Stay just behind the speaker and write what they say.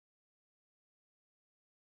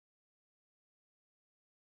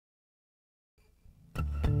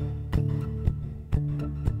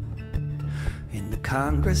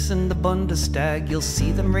Congress and the Bundestag, you'll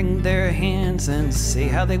see them wring their hands and say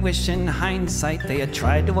how they wish in hindsight they had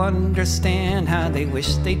tried to understand, how they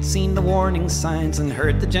wish they'd seen the warning signs and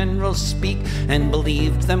heard the generals speak and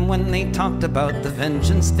believed them when they talked about the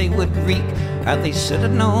vengeance they would wreak, how they should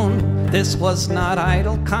have known this was not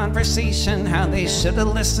idle conversation, how they should have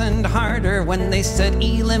listened harder when they said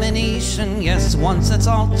elimination. Yes, once it's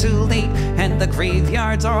all too late and the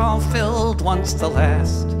graveyards are all filled, once the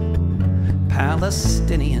last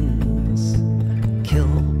Palestinians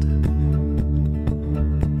killed.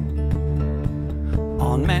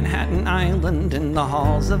 On Manhattan Island, in the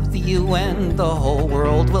halls of the UN, the whole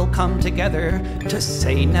world will come together to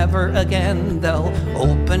say never again. They'll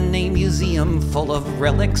open a museum full of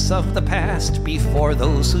relics of the past before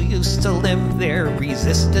those who used to live there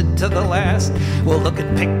resisted to the last. We'll look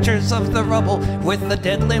at pictures of the rubble with the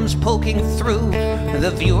dead limbs poking through.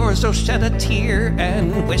 The viewers will shed a tear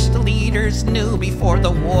and wish the leaders knew before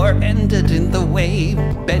the war ended in the way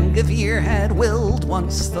Ben-Gvir had willed.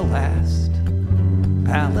 Once the last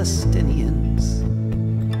Palestinians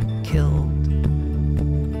killed.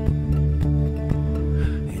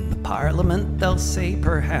 In the parliament they'll say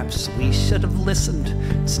perhaps we should have listened.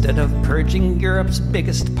 Instead of purging Europe's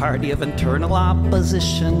biggest party of internal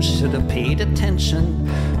opposition, should have paid attention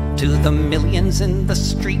to the millions in the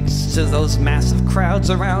streets, to those massive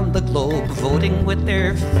crowds around the globe voting with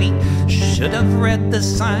their feet. Should have read the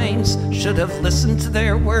signs, should have listened to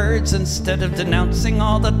their words, instead of denouncing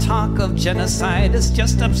all the talk of genocide as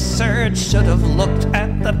just absurd. Should have looked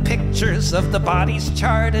at the pictures of the bodies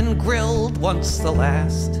charred and grilled. Once the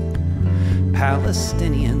last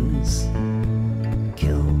Palestinians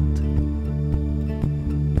killed.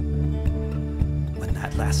 When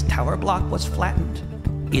that last tower block was flattened,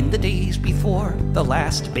 in the days before the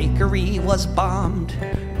last bakery was bombed,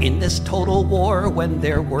 in this total war when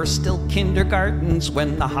there were still kindergartens,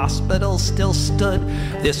 when the hospitals still stood,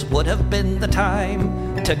 this would have been the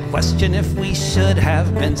time to question if we should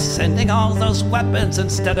have been sending all those weapons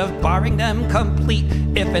instead of barring them complete.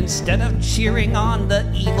 If instead of cheering on the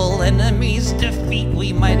evil enemy's defeat,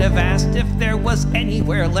 we might have asked if there was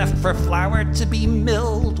anywhere left for flour to be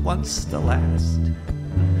milled. Once the last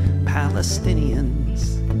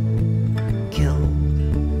Palestinians killed.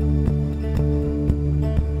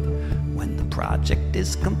 When the project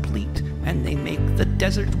is complete and they make the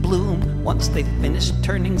desert bloom, once they've finished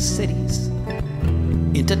turning cities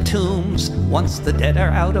into tombs, once the dead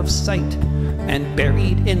are out of sight and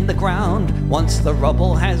buried in the ground, once the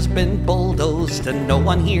rubble has been bulldozed and no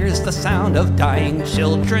one hears the sound of dying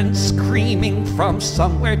children screaming from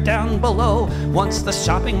somewhere down below, once the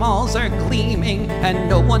shopping malls are gleaming and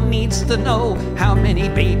no one needs to know how many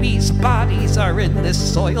babies' bodies are in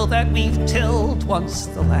this soil that we've tilled. Once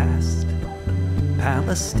the last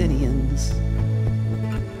Palestinians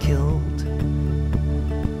killed.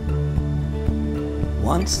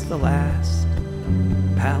 Once the last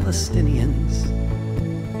Palestinians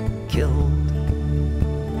killed.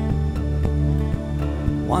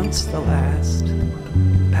 Once the last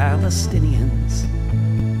Palestinians